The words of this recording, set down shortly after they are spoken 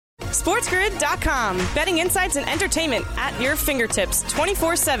SportsGrid.com. Betting insights and entertainment at your fingertips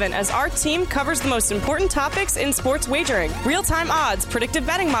 24/7 as our team covers the most important topics in sports wagering. Real-time odds, predictive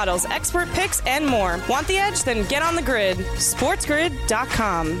betting models, expert picks, and more. Want the edge? Then get on the grid.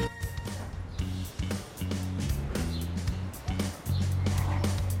 SportsGrid.com.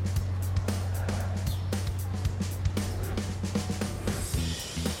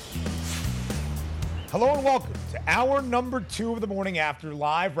 Hello and welcome to hour number 2 of the Morning After,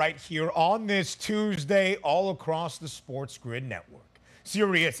 live right here on this Tuesday all across the Sports Grid Network.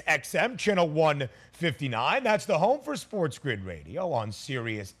 Sirius XM, channel 159. That's the home for Sports Grid Radio on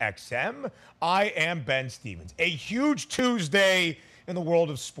Sirius XM. I am Ben Stevens. A huge Tuesday in the world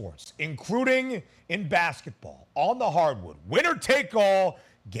of sports, including in basketball, on the hardwood. Winner take all.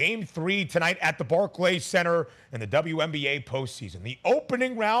 Game 3 tonight at the Barclays Center in the WNBA postseason. The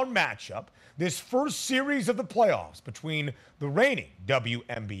opening round matchup, this first series of the playoffs between the reigning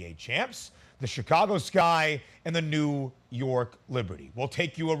WNBA champs, the Chicago Sky, and the New York Liberty. We'll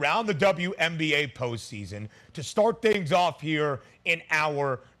take you around the WNBA postseason to start things off here in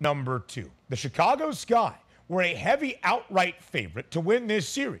hour number 2. The Chicago Sky were a heavy outright favorite to win this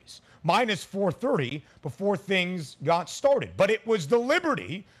series, minus 430 before things got started. But it was the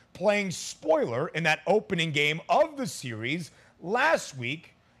Liberty playing spoiler in that opening game of the series last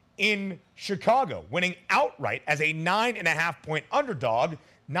week in Chicago, winning outright as a 9.5-point underdog,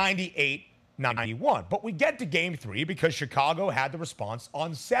 98-91. But we get to game 3 because Chicago had the response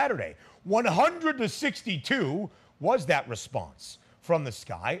on Saturday. 100-62 was that response from the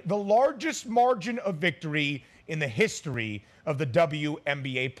Sky, the largest margin of victory in the history of the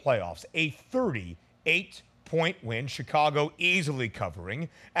WNBA playoffs. A 38-point win, Chicago easily covering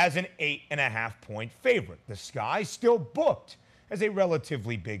as an 8.5-point favorite. The Sky still booked as a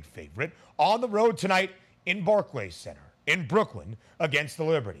relatively big favorite on the road tonight in Barclays Center in Brooklyn against the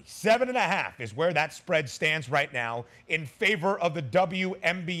Liberty. 7.5 is where that spread stands right now in favor of the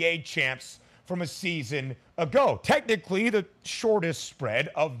WNBA champs from a season ago. Technically, the shortest spread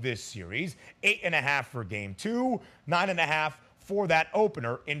of this series, 8.5 for game 2, 9.5 for that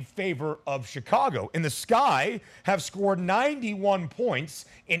opener in favor of Chicago. In the Sky have scored 91 points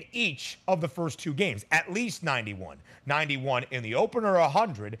in each of the first 2 games, at least 91. 91 in the opener,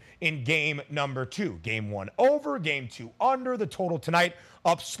 100 in game number 2. Game 1 over, game 2 under. The total tonight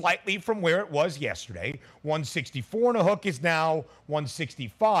up slightly from where it was yesterday. 164 and a hook is now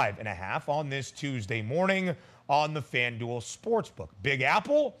 165 and a half on this Tuesday morning on the FanDuel Sportsbook. Big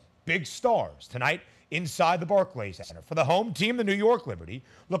Apple, big stars tonight inside the Barclays Center. For the home team, the New York Liberty,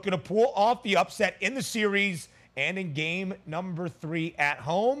 looking to pull off the upset in the series and in game number 3 at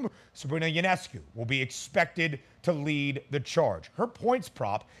home. Sabrina Ionescu will be expected to lead the charge. Her points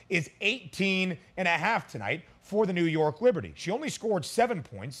prop is 18.5 tonight for the New York Liberty. She only scored 7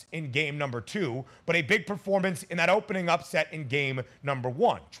 points in game number 2, but a big performance in that opening upset in game number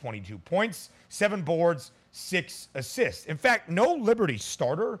 1. 22 points, 7 boards, 6 assists. In fact, no Liberty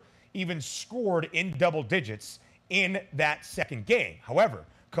starter even scored in double digits in that second game. However,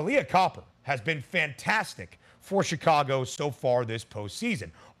 Kalia Copper has been fantastic for Chicago so far this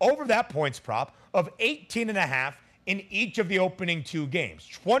postseason. Over that points prop of 18.5 in each of the opening 2 games.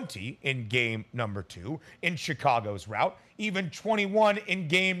 20 in game number 2 in Chicago's rout, even 21 in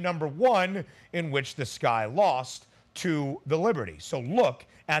game number 1 in which the Sky lost to the Liberty. So look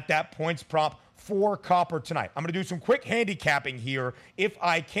at that points prop for Copper tonight. I'm going to do some quick handicapping here if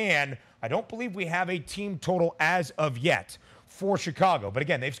I can. I don't believe we have a team total as of yet for Chicago. But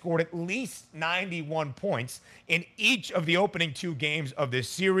again, they've scored at least 91 points in each of the opening 2 games of this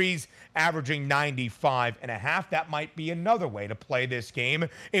series, averaging 95.5. That might be another way to play this game.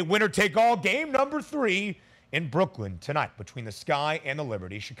 A winner-take-all game number 3 in Brooklyn tonight between the Sky and the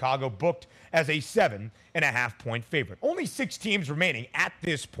Liberty. Chicago booked as a 7.5-point favorite. Only 6 teams remaining at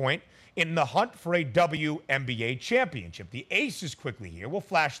this point in the hunt for a WNBA championship. The ace is quickly here. We'll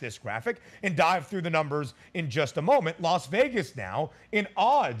flash this graphic and dive through the numbers in just a moment. Las Vegas now an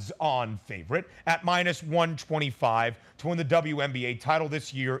odds-on favorite at minus 125 to win the WNBA title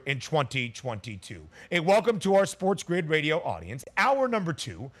this year in 2022. A welcome to our Sports Grid Radio audience. Hour number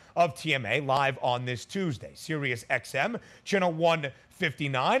 2 of TMA live on this Tuesday. Sirius XM, channel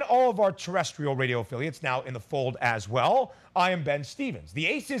 159. All of our terrestrial radio affiliates now in the fold as well. I am Ben Stevens. The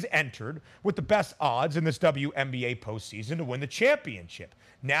Aces entered with the best odds in this WNBA postseason to win the championship.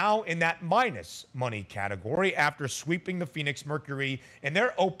 Now in that minus money category after sweeping the Phoenix Mercury in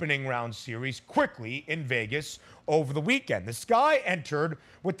their opening round series quickly in Vegas over the weekend. The Sky entered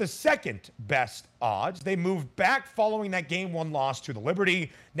with the second best odds. They moved back following that Game 1 loss to the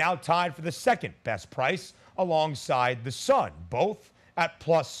Liberty, now tied for the second best price alongside the Sun, both at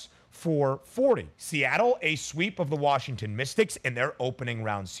plus 440. Seattle, a sweep of the Washington Mystics in their opening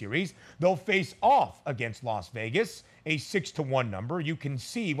round series. They'll face off against Las Vegas, a 6-1 number. You can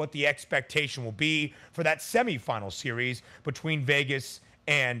see what the expectation will be for that semifinal series between Vegas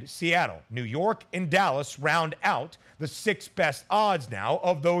and Seattle. New York and Dallas round out the 6 best odds now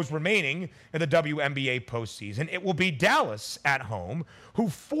of those remaining in the WNBA postseason. It will be Dallas at home, who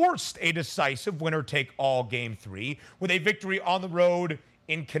forced a decisive winner-take-all Game 3 with a victory on the road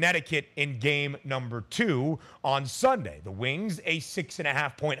in Connecticut in game number 2 on Sunday. The Wings, a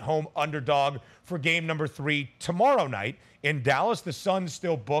 6.5-point home underdog for game number 3 tomorrow night in Dallas. The Suns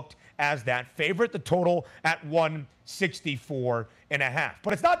still booked as that favorite, the total at 164.5.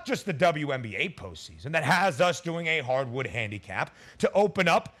 But it's not just the WNBA postseason that has us doing a hardwood handicap to open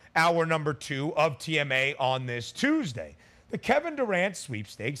up hour number 2 of TMA on this Tuesday. The Kevin Durant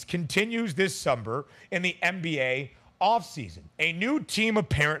sweepstakes continues this summer in the NBA offseason. A new team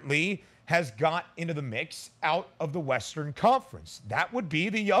apparently has got into the mix out of the Western Conference. That would be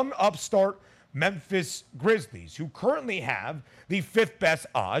the young upstart Memphis Grizzlies, who currently have the 5th best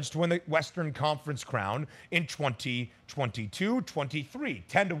odds to win the Western Conference crown in 2022-23.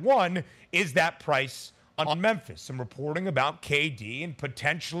 10-1 is that price on Memphis. Some reporting about KD and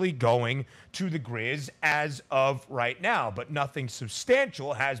potentially going to the Grizz as of right now, but nothing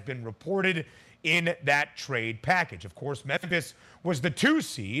substantial has been reported in that trade package. Of course, Memphis was the 2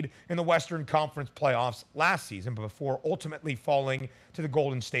 seed in the Western Conference playoffs last season before ultimately falling to the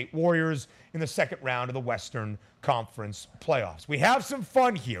Golden State Warriors in the second round of the Western Conference playoffs. We have some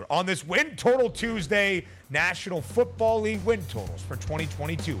fun here on this Win Total Tuesday, National Football League win totals for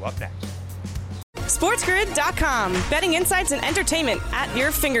 2022. Up next. SportsGrid.com. Betting insights and entertainment at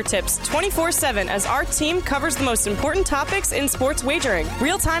your fingertips 24/7 as our team covers the most important topics in sports wagering.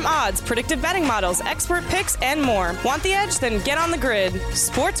 Real-time odds, predictive betting models, expert picks, and more. Want the edge? Then get on the grid.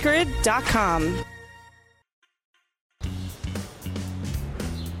 SportsGrid.com.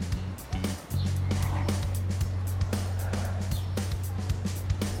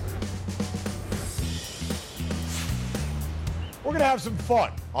 We're going to have some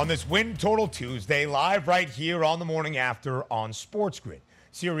fun on this Win Total Tuesday, live right here on the morning after on Sports Grid.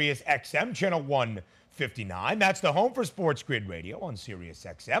 Sirius XM, channel 159. That's the home for Sports Grid Radio on Sirius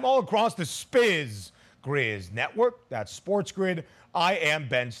XM. All across the Spiz Grizz network. That's Sports Grid. I am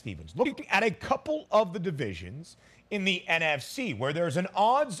Ben Stevens. Looking at a couple of the divisions in the NFC, where there's an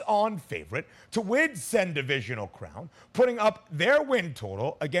odds-on favorite to win said divisional crown, putting up their win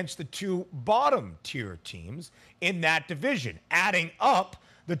total against the 2 bottom-tier teams in that division, adding up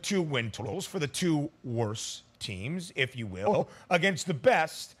the 2 win totals for the 2 worst teams, if you will, against the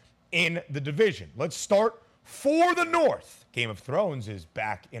best in the division. Let's start for the North. Game of Thrones is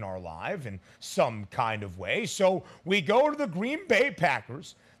back in our live in some kind of way, so we go to the Green Bay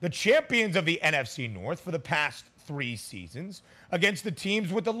Packers, the champions of the NFC North for the past 3 seasons, against the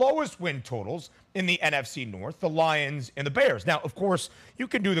teams with the lowest win totals in the NFC North, the Lions and the Bears. Now, of course, you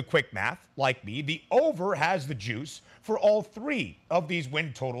can do the quick math like me. The over has the juice for all 3 of these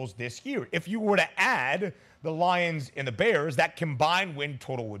win totals this year. If you were to add the Lions and the Bears, that combined win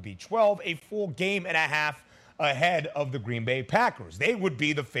total would be 12, a full game and a half ahead of the Green Bay Packers. They would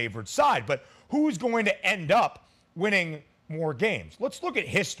be the favored side. But who's going to end up winning more games? Let's look at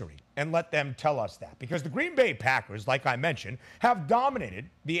history and let them tell us that, because the Green Bay Packers, like I mentioned, have dominated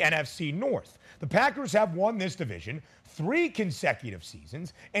the NFC North. The Packers have won this division 3 consecutive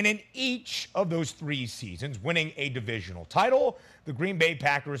seasons, and in each of those 3 seasons, winning a divisional title, the Green Bay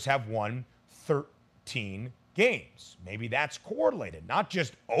Packers have won 13 games. Maybe that's correlated, not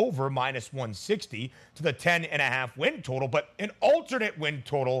just over minus 160 to the 10.5 win total, but an alternate win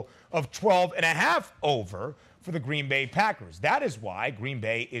total of 12.5 over for the Green Bay Packers. That is why Green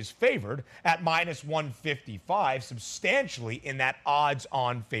Bay is favored at minus 155, substantially in that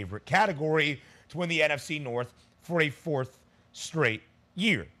odds-on favorite category to win the NFC North for a 4th straight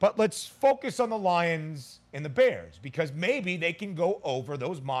year. But let's focus on the Lions and the Bears, because maybe they can go over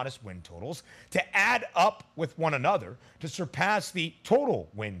those modest win totals to add up with one another to surpass the total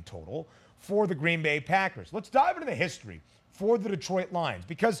win total for the Green Bay Packers. Let's dive into the history for the Detroit Lions,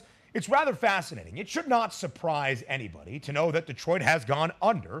 because it's rather fascinating. It should not surprise anybody to know that Detroit has gone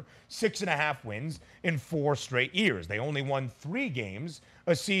under 6.5 wins in 4 straight years. They only won 3 games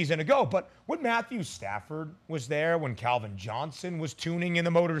a season ago. But when Matthew Stafford was there, when Calvin Johnson was tuning in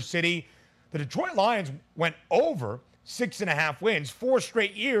the Motor City, the Detroit Lions went over 6.5 wins 4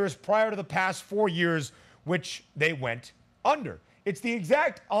 straight years prior to the past 4 years, which they went under. It's the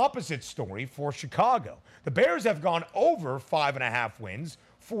exact opposite story for Chicago. The Bears have gone over 5.5 wins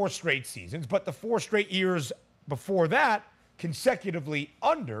 4 straight seasons, but the 4 straight years before that, consecutively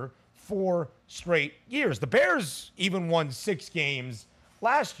under 4 straight years. The Bears even won 6 games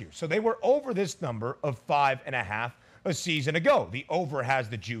last year, so they were over this number of 5.5 a season ago. The over has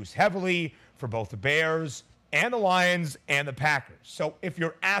the juice heavily for both the Bears and the Lions and the Packers. So if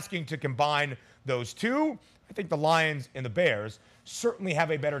you're asking to combine those two, I think the Lions and the Bears certainly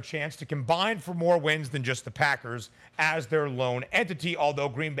have a better chance to combine for more wins than just the Packers as their lone entity, although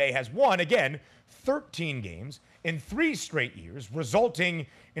Green Bay has won, again, 13 games in 3 straight years, resulting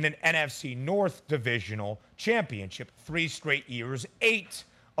in an NFC North divisional championship. 3 straight years, 8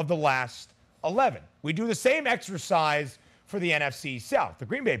 of the last 11. We do the same exercise for the NFC South. The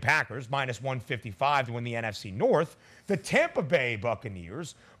Green Bay Packers, minus 155 to win the NFC North. The Tampa Bay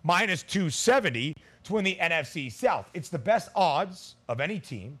Buccaneers, minus 270 to win the NFC South. It's the best odds of any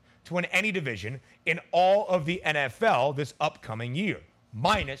team to win any division in all of the NFL this upcoming year,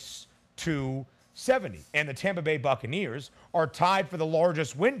 minus 270. And the Tampa Bay Buccaneers are tied for the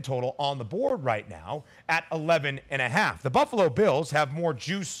largest win total on the board right now at 11.5. The Buffalo Bills have more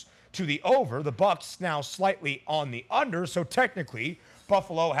juice to the over. The Bucs now slightly on the under, so technically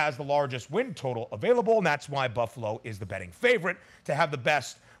Buffalo has the largest win total available, and that's why Buffalo is the betting favorite to have the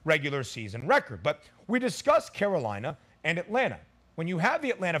best regular season record. But we discussed Carolina and Atlanta. When you have the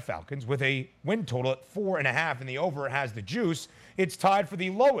Atlanta Falcons with a win total at 4.5 and the over has the juice, it's tied for the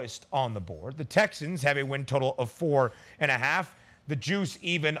lowest on the board. The Texans have a win total of 4.5, the juice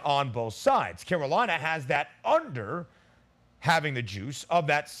even on both sides. Carolina has that under having the juice of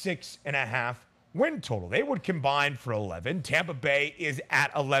that 6.5 win total. They would combine for 11. Tampa Bay is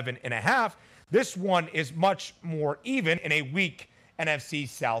at 11.5. This one is much more even in a weak NFC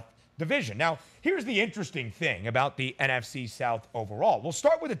South division. Now, here's the interesting thing about the NFC South overall. We'll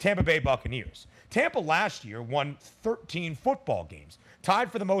start with the Tampa Bay Buccaneers. Tampa last year won 13 football games,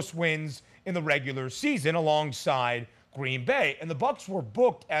 tied for the most wins in the regular season alongside Green Bay, and the Bucs were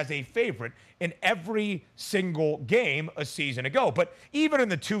booked as a favorite in every single game a season ago. But even in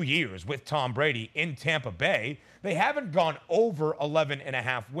the 2 years with Tom Brady in Tampa Bay, they haven't gone over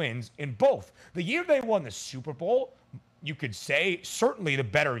 11.5 wins in both. The year they won the Super Bowl, you could say certainly the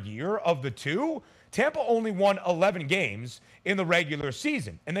better year of the two. Tampa only won 11 games in the regular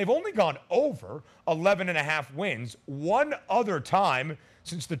season, and they've only gone over 11.5 wins one other time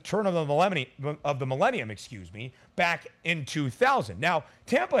since the turn of the millennium, back in 2000. Now,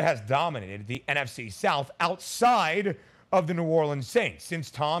 Tampa has dominated the NFC South outside of the New Orleans Saints. Since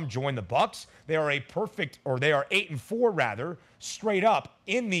Tom joined the Bucs, they are 8-4 rather, straight up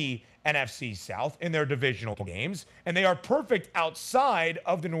in the NFC South in their divisional games, and they are perfect outside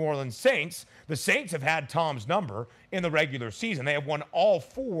of the New Orleans Saints. The Saints have had Tom's number in the regular season. They have won all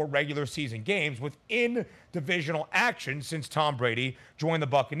 4 regular season games within divisional action since Tom Brady joined the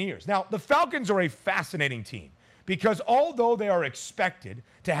Buccaneers. Now, the Falcons are a fascinating team because although they are expected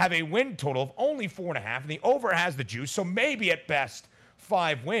to have a win total of only 4.5, and the over has the juice, so maybe at best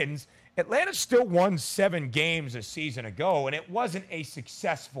 5 wins, Atlanta still won 7 games a season ago, and it wasn't a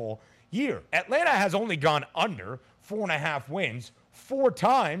successful year. Atlanta has only gone under 4.5 wins 4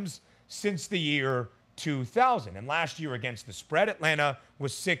 times since the year 2000. And last year against the spread, Atlanta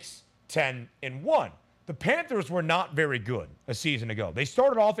was 6-10-1. The Panthers were not very good a season ago. They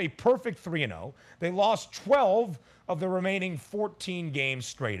started off a perfect 3-0. They lost 12 of the remaining 14 games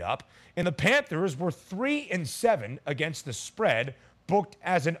straight up. And the Panthers were 3-7 against the spread, booked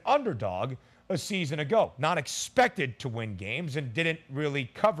as an underdog a season ago. Not expected to win games and didn't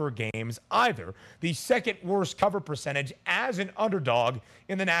really cover games either. The second worst cover percentage as an underdog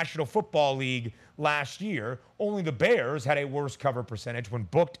in the National Football League last year. Only the Bears had a worse cover percentage when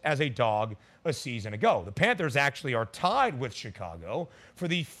booked as a dog a season ago. The Panthers actually are tied with Chicago for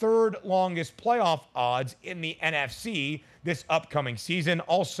the 3rd longest playoff odds in the NFC this upcoming season,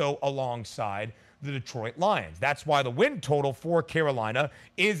 also alongside the Detroit Lions. That's why the win total for Carolina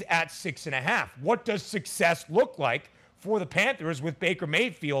is at 6.5. What does success look like for the Panthers with Baker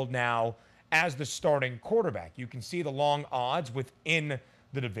Mayfield now as the starting quarterback? You can see the long odds within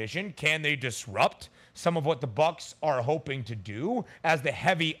the division. Can they disrupt some of what the Bucs are hoping to do as the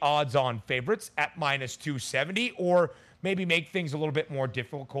heavy odds-on favorites at minus 270, or maybe make things a little bit more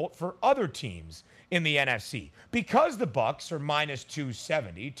difficult for other teams in the NFC? Because the Bucs are minus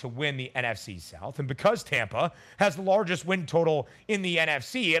 270 to win the NFC South, and because Tampa has the largest win total in the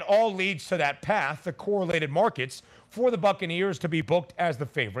NFC, it all leads to that path, the correlated markets, for the Buccaneers to be booked as the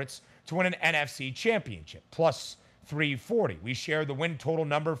favorites to win an NFC championship, plus 340. We share the win total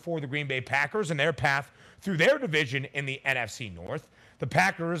number for the Green Bay Packers and their path through their division in the NFC North. The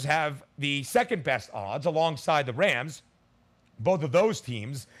Packers have the second best odds alongside the Rams, both of those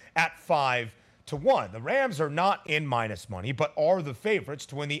teams at 5-1. 1. The Rams are not in minus money, but are the favorites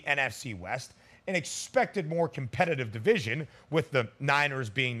to win the NFC West, an expected more competitive division, with the Niners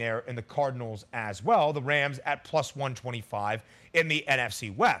being there and the Cardinals as well. The Rams at plus 125 in the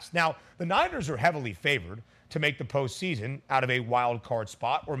NFC West. Now, the Niners are heavily favored to make the postseason out of a wild card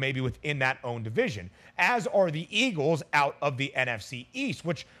spot or maybe within that own division, as are the Eagles out of the NFC East,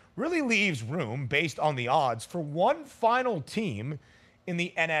 which really leaves room, based on the odds, for one final team in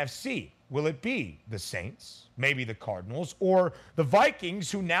the NFC. Will it be the Saints, maybe the Cardinals, or the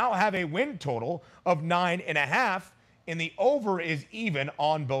Vikings, who now have a win total of 9.5, and the over is even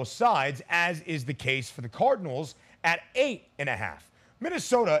on both sides, as is the case for the Cardinals at 8.5.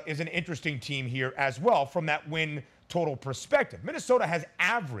 Minnesota is an interesting team here as well from that win total perspective. Minnesota has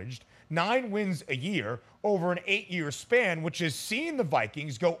averaged 9 wins a year over an 8-year span, which has seen the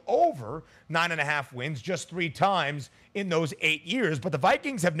Vikings go over 9.5 wins just 3 times in those 8 years. But the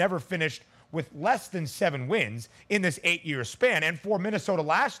Vikings have never finished with less than 7 wins in this 8-year span. And for Minnesota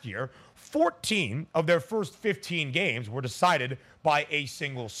last year, 14 of their first 15 games were decided by a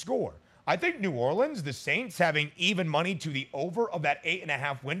single score. I think New Orleans, the Saints, having even money to the over of that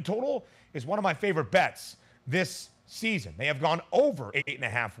 8.5 win total is one of my favorite bets this season. They have gone over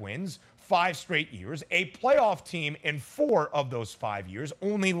 8.5 wins 5 straight years, a playoff team in 4 of those 5 years.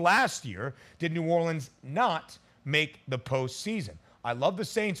 Only last year did New Orleans not make the postseason. I love the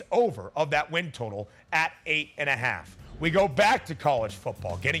Saints over of that win total at 8.5. We go back to college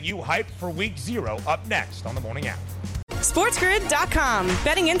football, getting you hyped for week 0 up next on the Morning After. SportsGrid.com.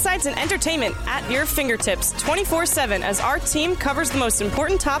 Betting insights and entertainment at your fingertips 24/7 as our team covers the most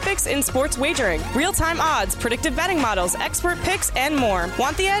important topics in sports wagering. Real-time odds, predictive betting models, expert picks, and more.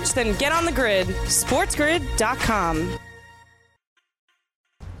 Want the edge? Then get on the grid. SportsGrid.com.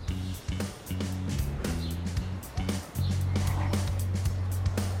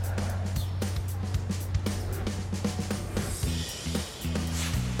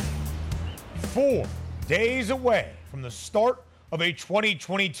 Four days away from the start of a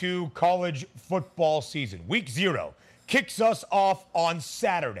 2022 college football season. Week 0 kicks us off on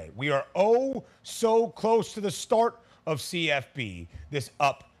Saturday. We are so close to the start of CFB this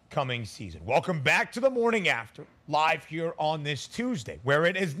upcoming season. Welcome back to the Morning After, live here on this Tuesday, where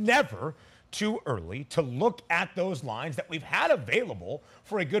it is never too early to look at those lines that we've had available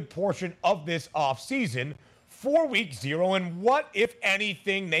for a good portion of this offseason for Week 0 and what, if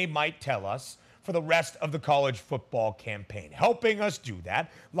anything, they might tell us for the rest of the college football campaign. Helping us do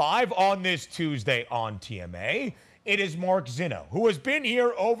that, live on this Tuesday on TMA, it is Mark Zinno, who has been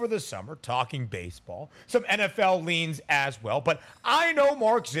here over the summer talking baseball, some NFL leans as well. But I know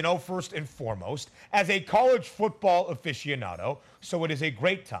Mark Zinno first and foremost as a college football aficionado, so it is a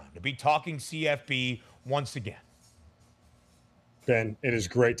great time to be talking CFB once again. Ben, it is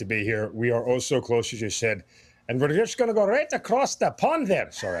great to be here. We are so close, as you said, and we're just going to go right across the pond there.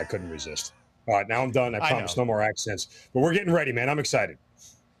 Sorry, I couldn't resist. All right, now I'm done. I promise no more accents. But we're getting ready, man. I'm excited.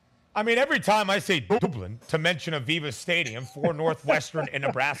 I mean, every time I say Dublin to mention Aviva Stadium for Northwestern in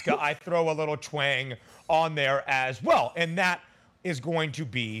Nebraska, I throw a little twang on there as well. And that is going to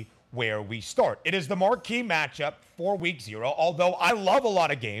be where we start. It is the marquee matchup for Week 0, although I love a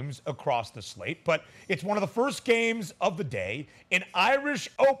lot of games across the slate, but it's one of the first games of the day, an Irish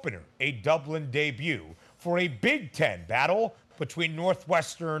opener, a Dublin debut for a Big Ten battle between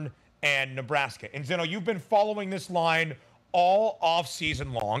Northwestern and Nebraska. And Zinno, you've been following this line all off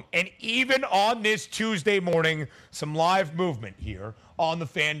season long, and even on this Tuesday morning, some live movement here on the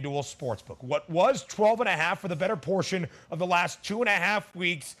FanDuel Sportsbook. What was 12.5 for the better portion of the last 2.5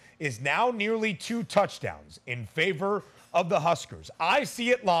 weeks is now nearly 2 touchdowns in favor of the Huskers. I see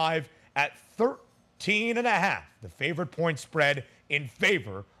it live at 13.5, the favorite point spread in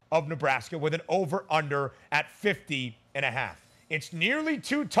favor of Nebraska, with an over-under at 50.5. It's nearly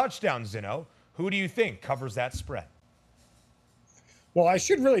 2 touchdowns, Zinno. Who do you think covers that spread? Well, I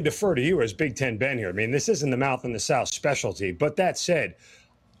should really defer to you as Big Ten Ben here. I mean, this isn't the Mouth in the South specialty. But that said,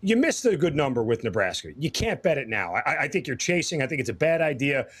 you missed a good number with Nebraska. You can't bet it now. I think you're chasing. I think it's a bad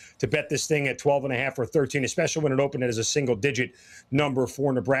idea to bet this thing at 12.5 or 13, especially when it opened as a single-digit number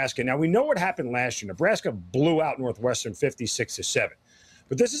for Nebraska. Now, we know what happened last year. Nebraska blew out Northwestern 56-7.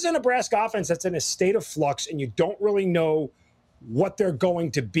 But this is a Nebraska offense that's in a state of flux, and you don't really know what they're going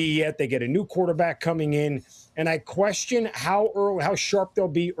to be yet. They get a new quarterback coming in, and I question how sharp they'll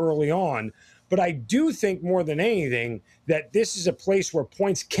be early on. But I do think more than anything that this is a place where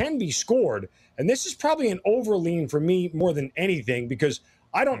points can be scored, and this is probably an overlean for me more than anything, because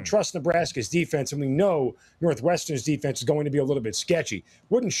I don't trust Nebraska's defense, and we know Northwestern's defense is going to be a little bit sketchy.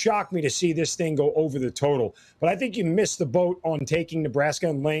 Wouldn't shock me to see this thing go over the total, but I think you missed the boat on taking Nebraska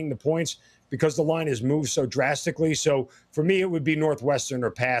and laying the points. because the line has moved so drastically. So for me, it would be Northwestern or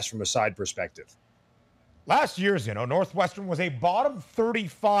pass from a side perspective. Last year, Zinno, Northwestern was a bottom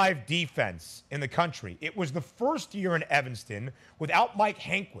 35 defense in the country. It was the first year in Evanston without Mike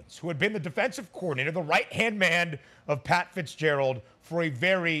Hankwitz, who had been the defensive coordinator, the right-hand man of Pat Fitzgerald for a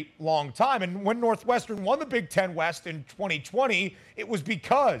very long time. And when Northwestern won the Big Ten West in 2020, it was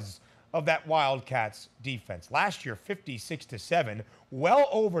because of that Wildcats defense. Last year, 56-7, well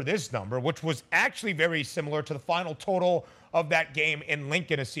over this number, which was actually very similar to the final total of that game in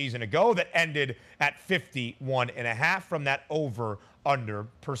Lincoln a season ago that ended at 51.5 from that over-under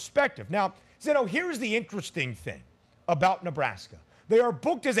perspective. Now, Zinno, here's the interesting thing about Nebraska. They are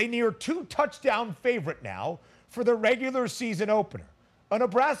booked as a near 2-touchdown favorite now for the regular season opener. A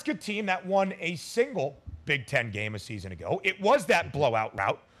Nebraska team that won a single Big Ten game a season ago. It was that blowout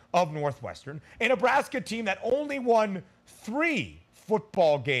route of Northwestern. A Nebraska team that only won 3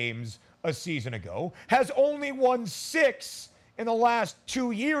 football games a season ago, has only won 6 in the last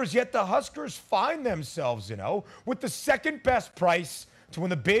 2 years, yet the Huskers find themselves, with the second best price to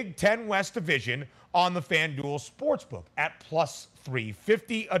win the Big Ten West Division on the FanDuel Sportsbook at plus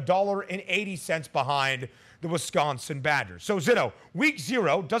 350, $1.80 behind the Wisconsin Badgers. So, Zinno, week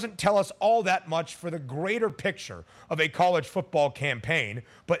 0 doesn't tell us all that much for the greater picture of a college football campaign,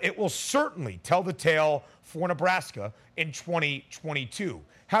 but it will certainly tell the tale for Nebraska in 2022.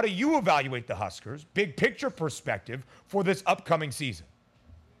 How do you evaluate the Huskers, big picture perspective, for this upcoming season?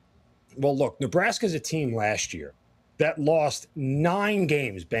 Well, look, Nebraska's a team last year that lost 9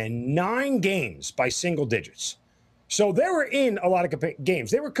 games, Ben, 9 games by single digits. So they were in a lot of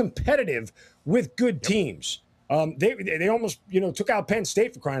games. They were competitive with good teams. They almost, took out Penn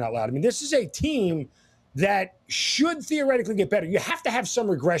State, for crying out loud. I mean, this is a team that should theoretically get better. You have to have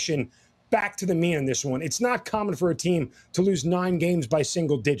some regression back to the mean in this one. It's not common for a team to lose 9 games by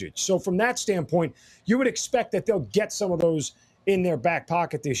single digits. So from that standpoint, you would expect that they'll get some of those in their back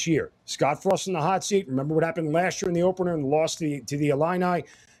pocket this year. Scott Frost in the hot seat. Remember what happened last year in the opener and the loss to the Illini?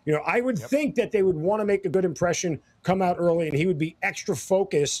 I would think that they would want to make a good impression, come out early, and he would be extra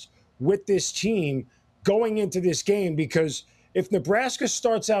focused with this team going into this game, because if Nebraska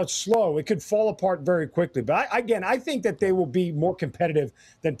starts out slow, it could fall apart very quickly. But I think that they will be more competitive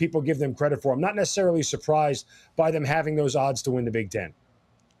than people give them credit for. I'm not necessarily surprised by them having those odds to win the Big Ten.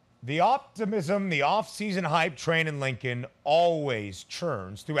 The optimism, the offseason hype train in Lincoln always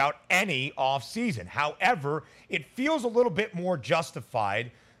churns throughout any offseason. However, it feels a little bit more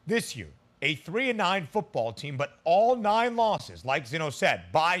justified this year. A 3-9 football team, but all 9 losses, like Zinno said,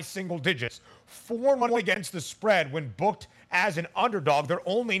 by single digits. 4-1 against the spread when booked as an underdog. Their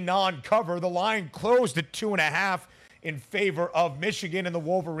only non-cover. The line closed at 2.5 in favor of Michigan, and the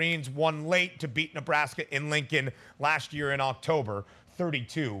Wolverines won late to beat Nebraska in Lincoln last year in October,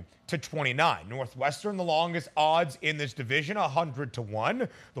 32-29. Northwestern, the longest odds in this division, 100-1.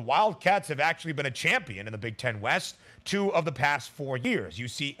 The Wildcats have actually been a champion in the Big Ten West 2 of the past 4 years. You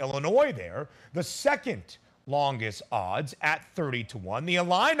see Illinois there, the second longest odds at 30-1. The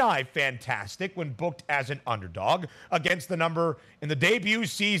Illini, fantastic when booked as an underdog against the number in the debut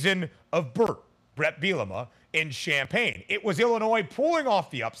season of Brett Bielema in Champaign. It was Illinois pulling off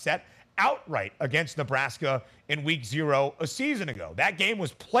the upset outright against Nebraska in week 0 a season ago. That game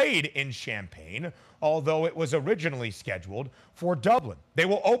was played in Champaign, although it was originally scheduled for Dublin. They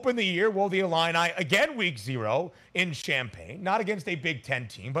will open the year, the Illini, again week 0 in Champaign, not against a Big Ten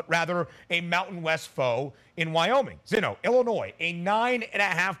team, but rather a Mountain West foe in Wyoming. Zinno, Illinois, a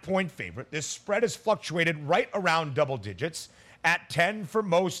 9.5-point favorite. This spread has fluctuated right around double digits at 10 for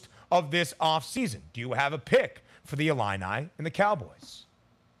most of this offseason. Do you have a pick for the Illini and the Cowboys?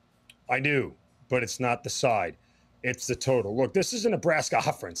 I do, but it's not the side. It's the total. Look, this is a Nebraska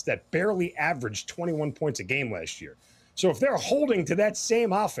offense that barely averaged 21 points a game last year. So if they're holding to that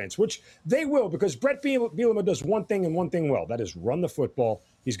same offense, which they will, because Brett Bielema does one thing and one thing well, that is run the football.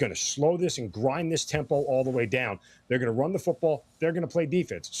 He's going to slow this and grind this tempo all the way down. They're going to run the football. They're going to play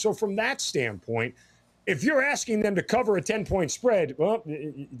defense. So from that standpoint, if you're asking them to cover a 10-point spread, well,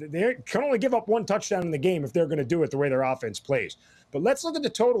 they can only give up 1 touchdown in the game if they're going to do it the way their offense plays. But let's look at the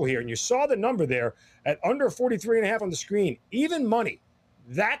total here. And you saw the number there at under 43.5 on the screen. Even money.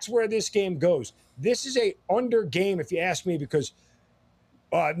 That's where this game goes. This is a under game, if you ask me, because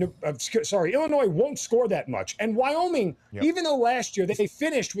Illinois won't score that much. And Wyoming, even though last year they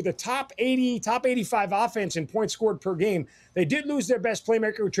finished with a top 80, top 85 offense in points scored per game, they did lose their best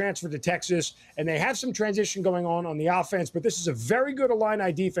playmaker who transferred to Texas, and they have some transition going on the offense. But this is a very good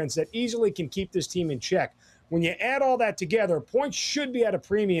Illini defense that easily can keep this team in check. When you add all that together, points should be at a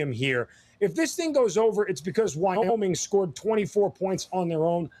premium here. If this thing goes over, it's because Wyoming scored 24 points on their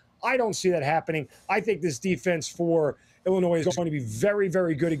own. I don't see that happening. I think this defense for Illinois is going to be very,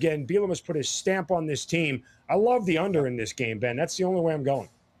 very good again. Bielema has put his stamp on this team. I love the under in this game, Ben. That's the only way I'm going.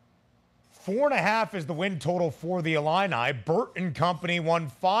 4.5 is the win total for the Illini. Burt and company won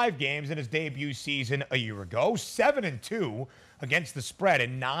 5 games in his debut season a year ago, 7-2 against the spread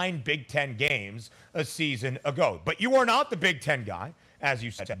in 9 Big Ten games a season ago. But you are not the Big Ten guy, as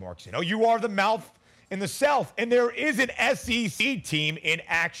you said, Mark Zinno. You are the mouth in the South, and there is an SEC team in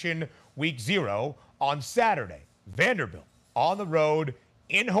action week 0 on Saturday. Vanderbilt on the road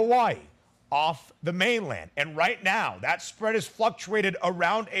in Hawaii, off the mainland. And right now, that spread has fluctuated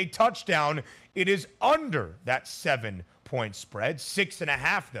around a touchdown. It is under that 7-point spread,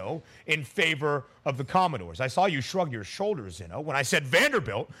 6.5, though, in favor of the Commodores. I saw you shrug your shoulders, when I said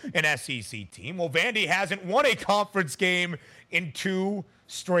Vanderbilt, an SEC team. Well, Vandy hasn't won a conference game in 2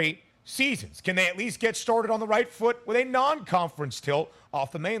 straight seasons. Can they at least get started on the right foot with a non-conference tilt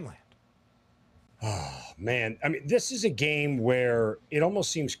off the mainland? Oh, man. I mean, this is a game where it almost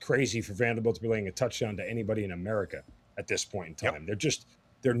seems crazy for Vanderbilt to be laying a touchdown to anybody in America at this point in time. Yep.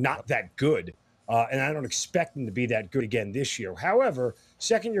 They're not that good. And I don't expect them to be that good again this year. However,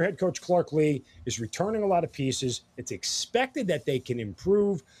 second-year head coach Clark Lee is returning a lot of pieces. It's expected that they can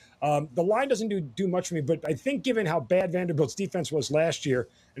improve. The line doesn't do much for me, but I think given how bad Vanderbilt's defense was last year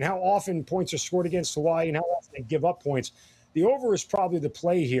and how often points are scored against Hawaii and how often they give up points, the over is probably the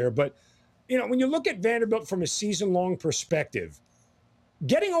play here. But when you look at Vanderbilt from a season-long perspective,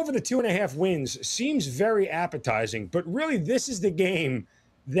 getting over the 2.5 wins seems very appetizing, but really this is the game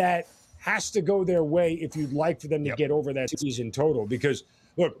that has to go their way if you'd like for them to get over that season total. Because,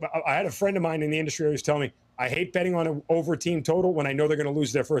 look, I had a friend of mine in the industry who was telling me, I hate betting on an over team total when I know they're going to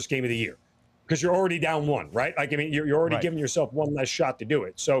lose their first game of the year because you're already down 1, right? You're already giving yourself one less shot to do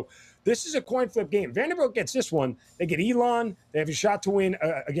it. So this is a coin flip game. Vanderbilt gets this one. They get Elon. They have a shot to win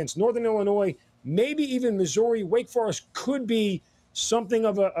against Northern Illinois, maybe even Missouri. Wake Forest could be something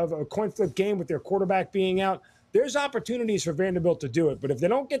of a coin flip game with their quarterback being out. There's opportunities for Vanderbilt to do it. But if they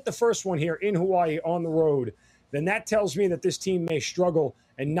don't get the first one here in Hawaii on the road, then that tells me that this team may struggle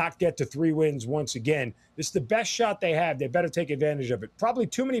and not get to 3 wins once again. This is the best shot they have. They better take advantage of it. Probably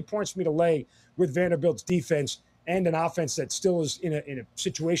too many points for me to lay with Vanderbilt's defense and an offense that still is in a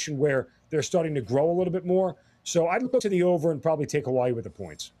situation where they're starting to grow a little bit more. So I'd look to the over and probably take Hawaii with the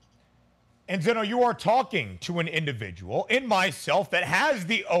points. And Zinno, you are talking to an individual in myself that has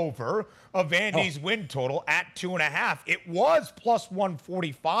the over of Vandy's win total at 2.5. It was plus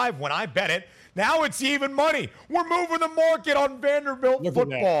 145 when I bet it. Now it's even money. We're moving the market on Vanderbilt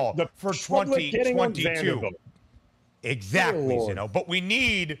football for 2022. Exactly, Zinno. But we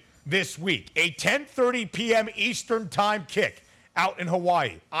need this week a 10:30 p.m. Eastern time kick out in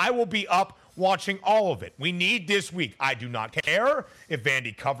Hawaii. I will be up watching all of it. We need this week. I do not care if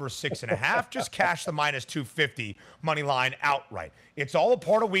Vandy covers 6.5. Just cash the minus 250 money line outright. It's all a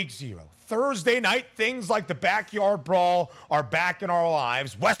part of week 0. Thursday night, things like the backyard brawl are back in our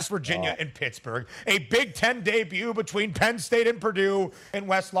lives. West Virginia and Pittsburgh. A Big Ten debut between Penn State and Purdue and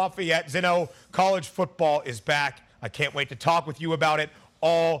West Lafayette. Zinno, college football is back. I can't wait to talk with you about it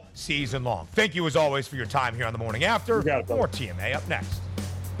all season long. Thank you, as always, for your time here on The Morning After. More TMA up next.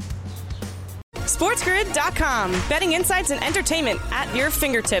 SportsGrid.com. Betting insights and entertainment at your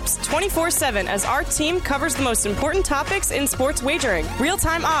fingertips 24/7 as our team covers the most important topics in sports wagering.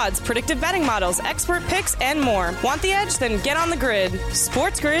 Real-time odds, predictive betting models, expert picks, and more. Want the edge? Then get on the grid.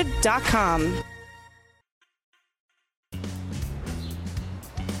 SportsGrid.com.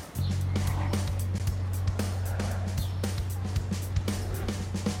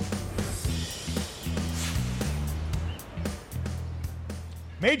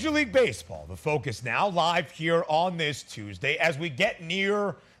 Major League Baseball, the focus now, live here on this Tuesday as we get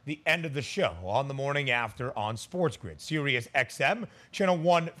near the end of the show on The Morning After on Sports Grid. Sirius XM, channel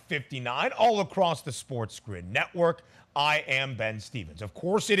 159, all across the Sports Grid network. I am Ben Stevens. Of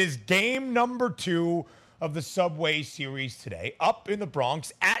course, it is game number 2 of the Subway Series today, up in the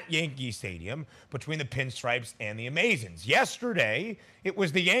Bronx at Yankee Stadium between the Pinstripes and the Amazons. Yesterday, it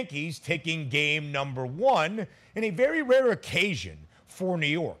was the Yankees taking game number 1 in a very rare occasion for New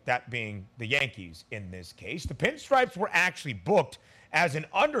York, that being the Yankees in this case. The Pinstripes were actually booked as an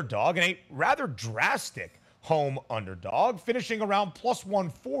underdog and a rather drastic home underdog, finishing around plus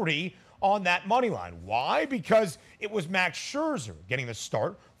 140 on that money line. Why? Because it was Max Scherzer getting the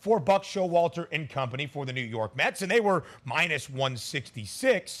start for Buck Showalter and company for the New York Mets, and they were minus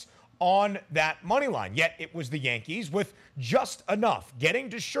 166 on that money line. Yet it was the Yankees with just enough getting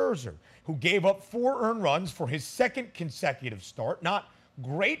to Scherzer, who gave up 4 earned runs for his second consecutive start. Not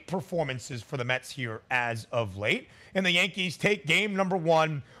great performances for the Mets here as of late. And the Yankees take game number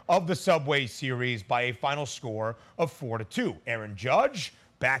 1 of the Subway Series by a final score of 4-2. Aaron Judge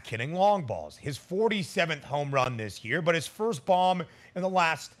back hitting long balls. His 47th home run this year, but his first bomb in the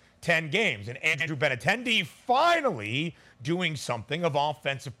last 10 games. And Andrew Benintendi finally doing something of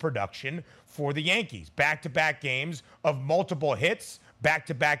offensive production for the Yankees. Back-to-back games of multiple hits,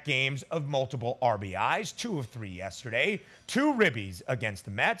 back-to-back games of multiple RBIs, 2 of 3 yesterday, 2 ribbies against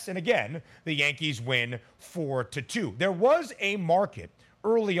the Mets, and again, the Yankees win 4-2. There was a market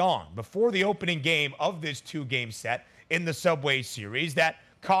early on, before the opening game of this 2-game set in the Subway Series, that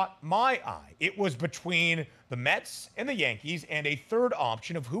caught my eye. It was between the Mets and the Yankees and a third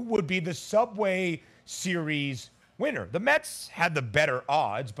option of who would be the Subway Series winner. The Mets had the better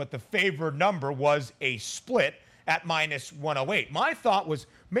odds, but the favored number was a split at -108. My thought was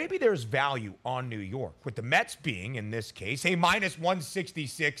maybe there's value on New York, with the Mets being, in this case, a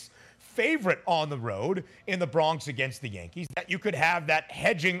 -166 favorite on the road in the Bronx against the Yankees, that you could have that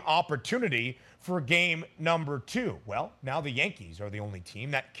hedging opportunity for game number 2. Well, now the Yankees are the only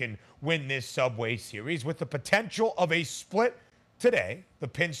team that can win this Subway Series with the potential of a split today. The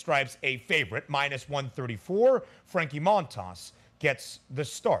Pinstripes a favorite, -134. Frankie Montas gets the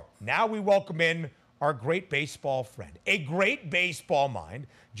start. Now we welcome in our great baseball friend, a great baseball mind.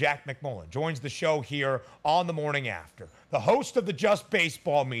 Jack McMullen joins the show here on the morning after. The host of the Just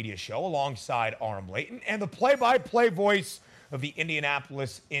Baseball Media Show alongside Aram Layton and the play-by-play voice of the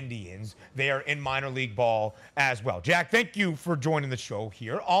Indianapolis Indians. They are in minor league ball as well. Jack, thank you for joining the show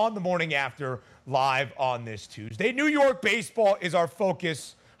here on the morning after, live on this Tuesday. New York baseball is our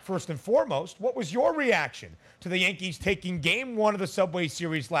focus first and foremost. What was your reaction to the Yankees taking game 1 of the Subway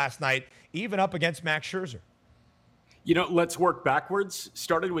Series last night, even up against Max Scherzer? You know, let's work backwards.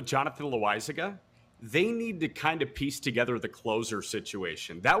 Started with Jonathan Loaisiga. They need to kind of piece together the closer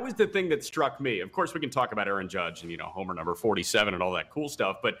situation. That was the thing that struck me. Of course, we can talk about Aaron Judge and, homer number 47 and all that cool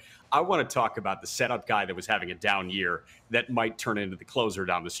stuff, but I want to talk about the setup guy that was having a down year that might turn into the closer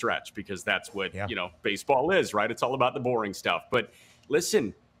down the stretch, because that's what, baseball is, right? It's all about the boring stuff. But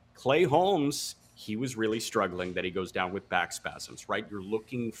listen, Clay Holmes, he was really struggling that he goes down with back spasms, right? You're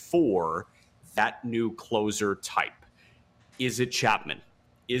looking for that new closer type. Is it Chapman?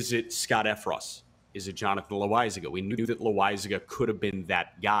 Is it Scott Efros? Is it Jonathan Loaisiga? We knew that Loaisiga could have been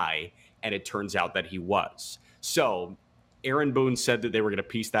that guy, and it turns out that he was. So Aaron Boone said that they were going to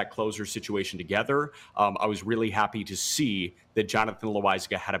piece that closer situation together. I was really happy to see that Jonathan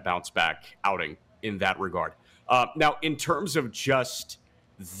Loaisiga had a bounce-back outing in that regard. Now, in terms of just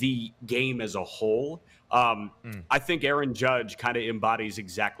the game as a whole, I think Aaron Judge kind of embodies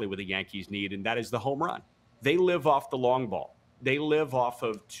exactly what the Yankees need, and that is the home run. They live off the long ball. They live off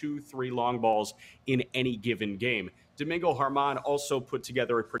of 2-3 long balls in any given game. Domingo Germán also put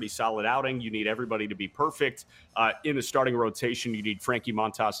together a pretty solid outing. You need everybody to be perfect. In the starting rotation, you need Frankie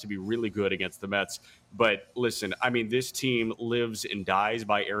Montas to be really good against the Mets. But listen, I mean, this team lives and dies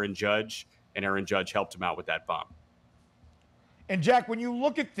by Aaron Judge, and Aaron Judge helped him out with that bomb. And Jack, when you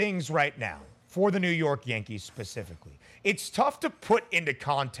look at things right now, for the New York Yankees specifically, it's tough to put into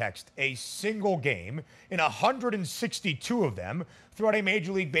context a single game in 162 of them throughout a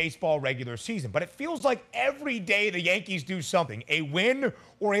Major League Baseball regular season. But it feels like every day the Yankees do something, a win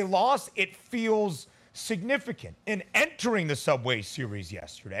or a loss, it feels significant. In entering the Subway Series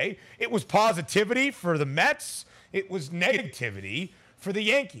yesterday, it was positivity for the Mets. It was negativity for the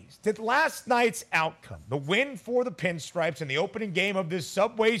Yankees. Did last night's outcome, the win for the Pinstripes in the opening game of this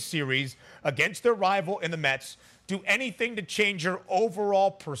Subway Series against their rival in the Mets, do anything to change your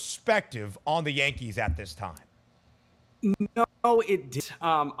overall perspective on the Yankees at this time? No, it did.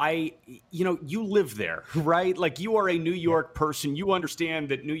 You live there, right? Like, you are a New York person. You understand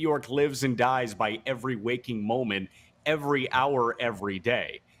that New York lives and dies by every waking moment, every hour, every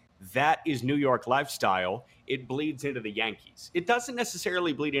day. That is New York lifestyle. It bleeds into the Yankees. It doesn't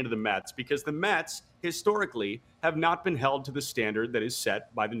necessarily bleed into the Mets, because the Mets historically have not been held to the standard that is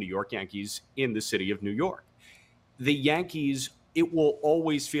set by the New York Yankees in the city of New York. The Yankees, it will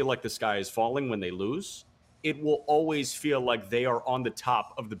always feel like the sky is falling when they lose. It will always feel like they are on the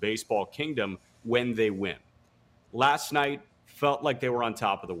top of the baseball kingdom when they win. Last night felt like they were on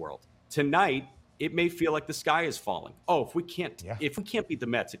top of the world. Tonight, it may feel like the sky is falling. Oh, if we can't beat the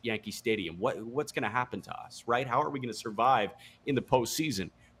Mets at Yankee Stadium, what's going to happen to us, right? How are we going to survive in the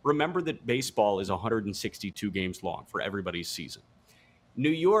postseason? Remember that baseball is 162 games long for everybody's season. New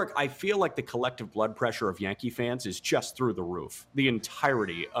York, I feel like the collective blood pressure of Yankee fans is just through the roof. The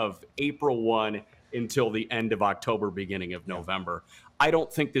entirety of April 1 until the end of October, beginning of November. I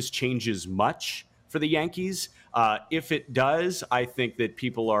don't think this changes much for the Yankees. If it does, I think that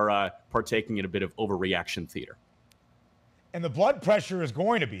people are partaking in a bit of overreaction theater. And the blood pressure is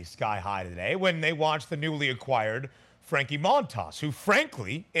going to be sky high today when they watch the newly acquired Frankie Montas, who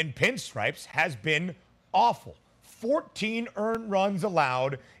frankly, in pinstripes, has been awful. 14 earned runs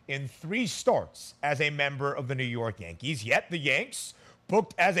allowed in 3 starts as a member of the New York Yankees. Yet the Yanks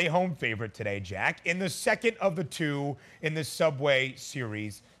booked as a home favorite today, Jack, in the second of the 2 in the Subway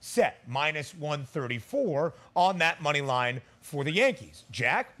Series set, -134 on that money line for the Yankees.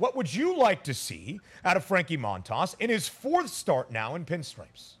 Jack, what would you like to see out of Frankie Montas in his 4th start now in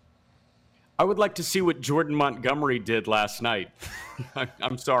pinstripes? I would like to see what Jordan Montgomery did last night.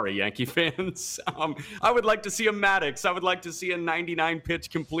 I'm sorry, Yankee fans. I would like to see a Maddox. I would like to see a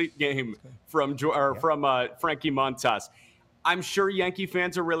 99-pitch complete game from Frankie Montas. I'm sure Yankee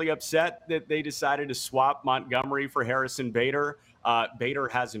fans are really upset that they decided to swap Montgomery for Harrison Bader. Bader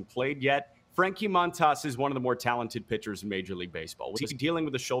hasn't played yet. Frankie Montas is one of the more talented pitchers in Major League Baseball. Was he dealing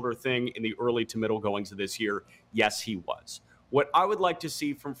with a shoulder thing in the early to middle goings of this year? Yes, he was. What I would like to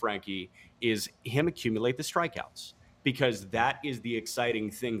see from Frankie is him accumulate the strikeouts, because that is the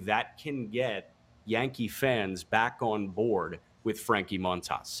exciting thing that can get Yankee fans back on board with Frankie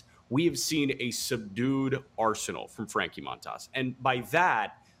Montas. We have seen a subdued arsenal from Frankie Montas. And by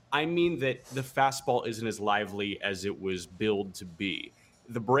that, I mean that the fastball isn't as lively as it was billed to be.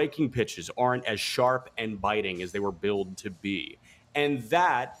 The breaking pitches aren't as sharp and biting as they were billed to be. And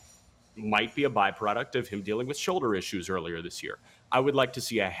that might be a byproduct of him dealing with shoulder issues earlier this year. I would like to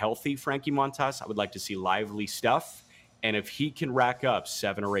see a healthy Frankie Montas. I would like to see lively stuff. And if he can rack up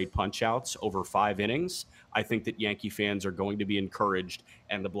 7 or 8 punch-outs over 5 innings, I think that Yankee fans are going to be encouraged,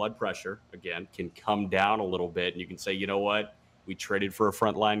 and the blood pressure, again, can come down a little bit. And you can say, you know what? We traded for a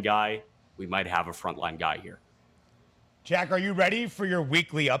frontline guy. We might have a frontline guy here. Jack, are you ready for your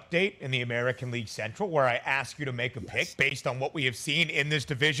weekly update in the American League Central, where I ask you to make a pick based on what we have seen in this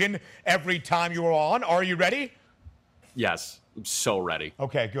division every time you are on? Are you ready? Yes, I'm so ready.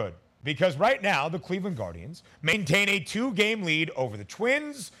 Okay, good. Because right now, the Cleveland Guardians maintain a 2-game lead over the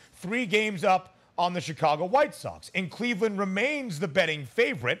Twins, 3 games up on the Chicago White Sox. And Cleveland remains the betting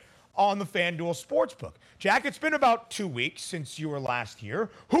favorite on the FanDuel Sportsbook. Jack, it's been about 2 weeks since you were last here.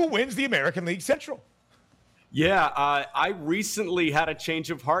 Who wins the American League Central? Yeah, I recently had a change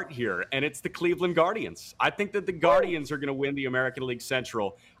of heart here, and it's the Cleveland Guardians. I think that the Guardians are going to win the American League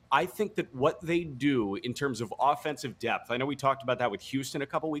Central. I think that what they do in terms of offensive depth, I know we talked about that with Houston a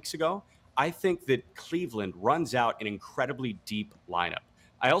couple weeks ago. I think that Cleveland runs out an incredibly deep lineup.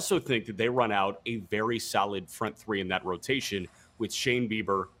 I also think that they run out a very solid front 3 in that rotation with Shane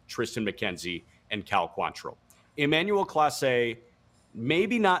Bieber, Tristan McKenzie, and Cal Quantrill. Emmanuel Clase,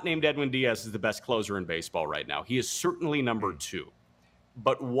 maybe not named Edwin Diaz, is the best closer in baseball right now. He is certainly number 2.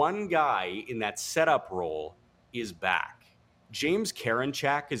 But one guy in that setup role is back. James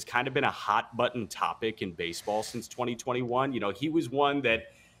Karinchak has kind of been a hot button topic in baseball since 2021. You know, he was one that,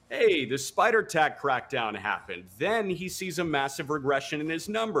 hey, the spider tack crackdown happened. Then he sees a massive regression in his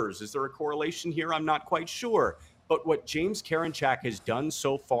numbers. Is there a correlation here? I'm not quite sure. But what James Karinchak has done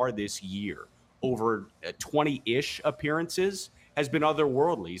so far this year, over 20-ish appearances, has been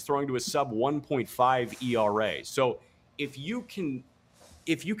otherworldly. He's throwing to a sub 1.5 ERA. So if you can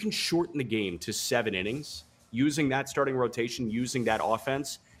shorten the game to 7 innings, using that starting rotation, using that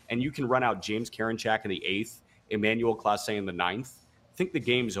offense, and you can run out James Karinchak in the 8th, Emmanuel Clase in the 9th, I think the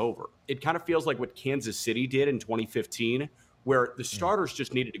game's over. It kind of feels like what Kansas City did in 2015, where the starters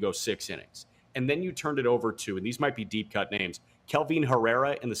just needed to go 6 innings. And then you turned it over to, and these might be deep cut names, Kelvin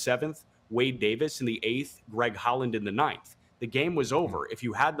Herrera in the 7th, Wade Davis in the 8th, Greg Holland in the 9th. The game was over. If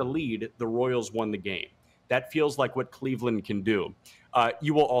you had the lead, the Royals won the game. That feels like what Cleveland can do.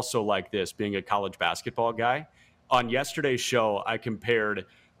 You will also like this, being a college basketball guy. On yesterday's show, I compared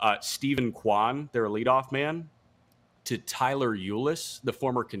Stephen Kwan, their leadoff man, to Tyler Ulis, the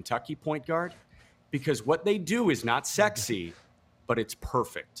former Kentucky point guard, because what they do is not sexy, but it's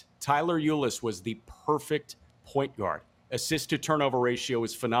perfect. Tyler Ulis was the perfect point guard. Assist to turnover ratio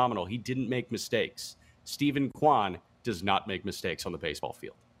is phenomenal. He didn't make mistakes. Stephen Kwan does not make mistakes on the baseball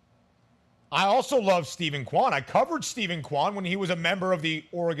field. I also love Stephen Kwan. I covered Stephen Kwan when he was a member of the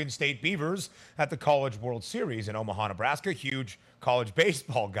Oregon State Beavers at the College World Series in Omaha, Nebraska. Huge college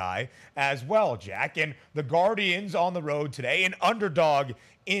baseball guy as well, Jack. And the Guardians on the road today, an underdog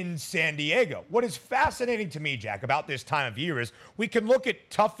in San Diego. What is fascinating to me, Jack, about this time of year is we can look at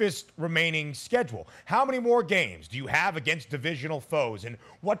toughest remaining schedule. How many more games do you have against divisional foes? And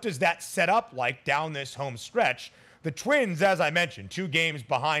what does that set up like down this home stretch The Twins, as I mentioned, 2 games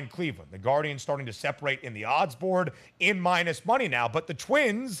behind Cleveland. The Guardians starting to separate in the odds board in minus money now, but the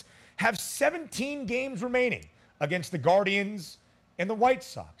Twins have 17 games remaining against the Guardians and the White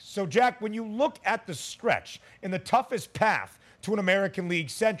Sox. So, Jack, when you look at the stretch in the toughest path to an American League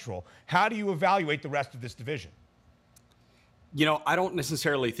Central, how do you evaluate the rest of this division? I don't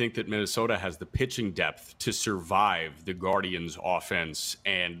necessarily think that Minnesota has the pitching depth to survive the Guardians' offense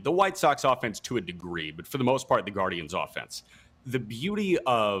and the White Sox offense to a degree, but for the most part, the Guardians' offense. The beauty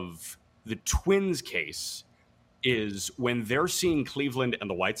of the Twins' case is when they're seeing Cleveland and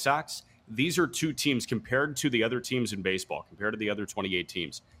the White Sox, these are 2 teams compared to the other teams in baseball, compared to the other 28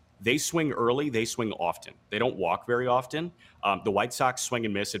 teams. They swing early, they swing often. They don't walk very often. The White Sox swing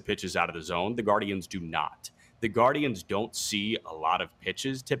and miss at pitches out of the zone. The Guardians do not. The Guardians don't see a lot of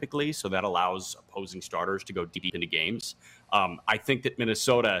pitches typically, so that allows opposing starters to go deep into games. I think that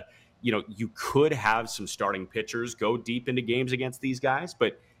Minnesota, you could have some starting pitchers go deep into games against these guys,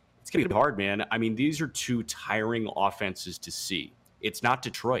 but it's going to be hard, man. I mean, these are 2 tiring offenses to see. It's not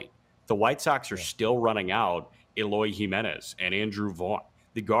Detroit. The White Sox are still running out Eloy Jimenez and Andrew Vaughn.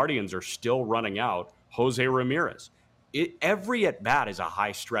 The Guardians are still running out Jose Ramirez. Every at-bat is a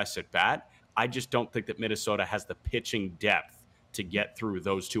high-stress at-bat. I just don't think that Minnesota has the pitching depth to get through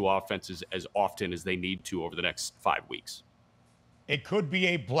those 2 offenses as often as they need to over the next 5 weeks. It could be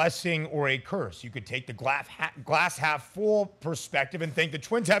a blessing or a curse. You could take the glass half full perspective and think the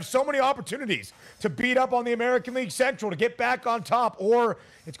Twins have so many opportunities to beat up on the American League Central, to get back on top, or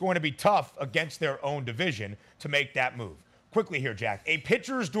it's going to be tough against their own division to make that move. Quickly here, Jack. A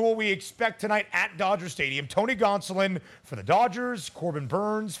pitcher's duel we expect tonight at Dodger Stadium. Tony Gonsolin for the Dodgers, Corbin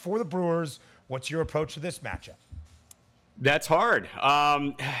Burnes for the Brewers. What's your approach to this matchup? That's hard.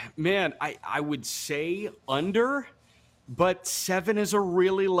 Man, I would say under, but 7 is a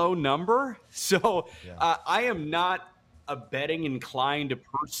really low number. So I am not a betting inclined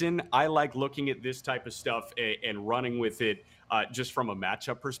person. I like looking at this type of stuff and running with it just from a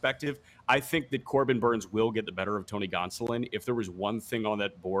matchup perspective. I think that Corbin Burnes will get the better of Tony Gonsolin. If there was one thing on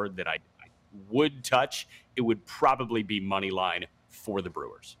that board that I would touch, it would probably be money line for the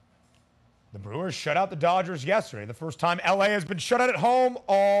Brewers. The Brewers shut out the Dodgers yesterday. The first time LA has been shut out at home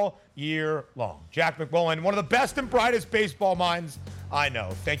all year long. Jack McMullen, one of the best and brightest baseball minds I know.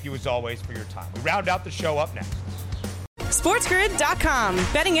 Thank you as always for your time. We round out the show up next. SportsGrid.com.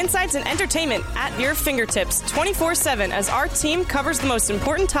 Betting insights and entertainment at your fingertips 24/7 as our team covers the most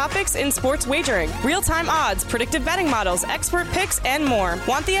important topics in sports wagering. Real-time odds, predictive betting models, expert picks, and more.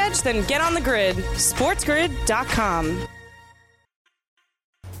 Want the edge? Then get on the grid. SportsGrid.com.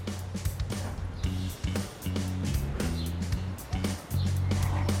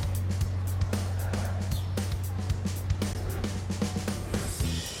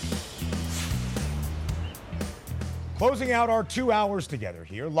 Closing out our 2 hours together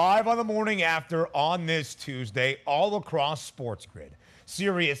here, live on the morning after on this Tuesday, all across Sports Grid.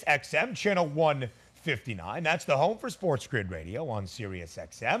 Sirius XM, channel 159. That's the home for Sports Grid Radio on Sirius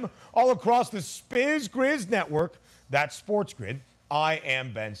XM. All across the Spiz Grizz network, that's Sports Grid. I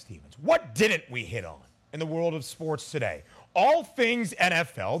am Ben Stevens. What didn't we hit on in the world of sports today? All things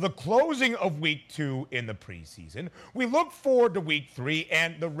NFL, the closing of week 2 in the preseason. We look forward to week 3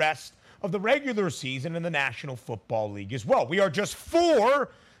 and the rest of the regular season in the National Football League as well. We are just 4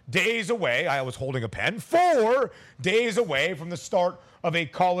 days away. I was holding a pen. 4 days away from the start of a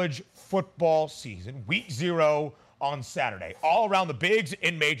college football season. Week 0 on Saturday. All around the bigs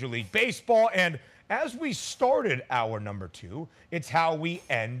in Major League Baseball. And as we started hour number 2, it's how we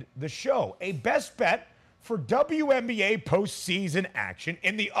end the show. A best bet for WNBA postseason action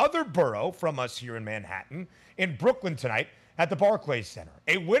in the other borough from us here in Manhattan, in Brooklyn tonight, at the Barclays Center.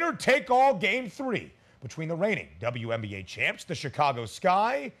 A winner-take-all Game 3 between the reigning WNBA champs, the Chicago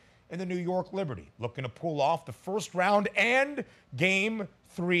Sky, and the New York Liberty, looking to pull off the first round and Game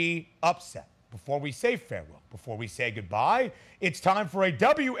 3 upset. Before we say farewell, before we say goodbye, it's time for a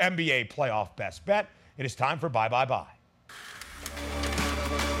WNBA playoff best bet. It is time for Bye Bye Bye.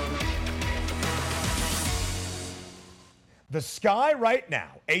 The Sky right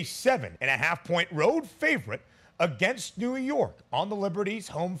now, a 7.5-point road favorite against New York on the Liberty's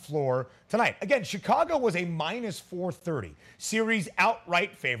home floor tonight. Again, Chicago was a minus 430 series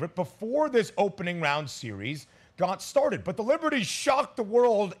outright favorite before this opening round series got started. But the Liberty shocked the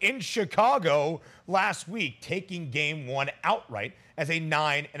world in Chicago last week, taking Game 1 outright as a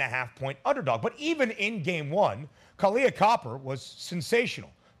 9.5-point underdog. But even in Game 1, Kalia Copper was sensational,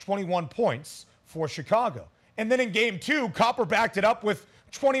 21 points for Chicago. And then in Game 2, Copper backed it up with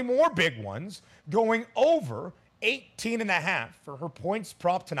 20 more big ones, going over 18.5 for her points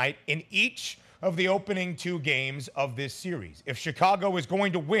prop tonight in each of the opening 2 games of this series. If Chicago is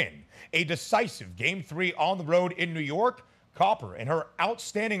going to win a decisive Game 3 on the road in New York, Copper and her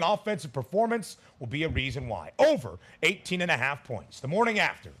outstanding offensive performance will be a reason why. Over 18.5 points. The morning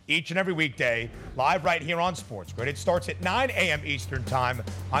after, each and every weekday, live right here on Sports Grid. It starts at 9 a.m. Eastern Time.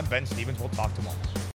 I'm Ben Stevens. We'll talk tomorrow.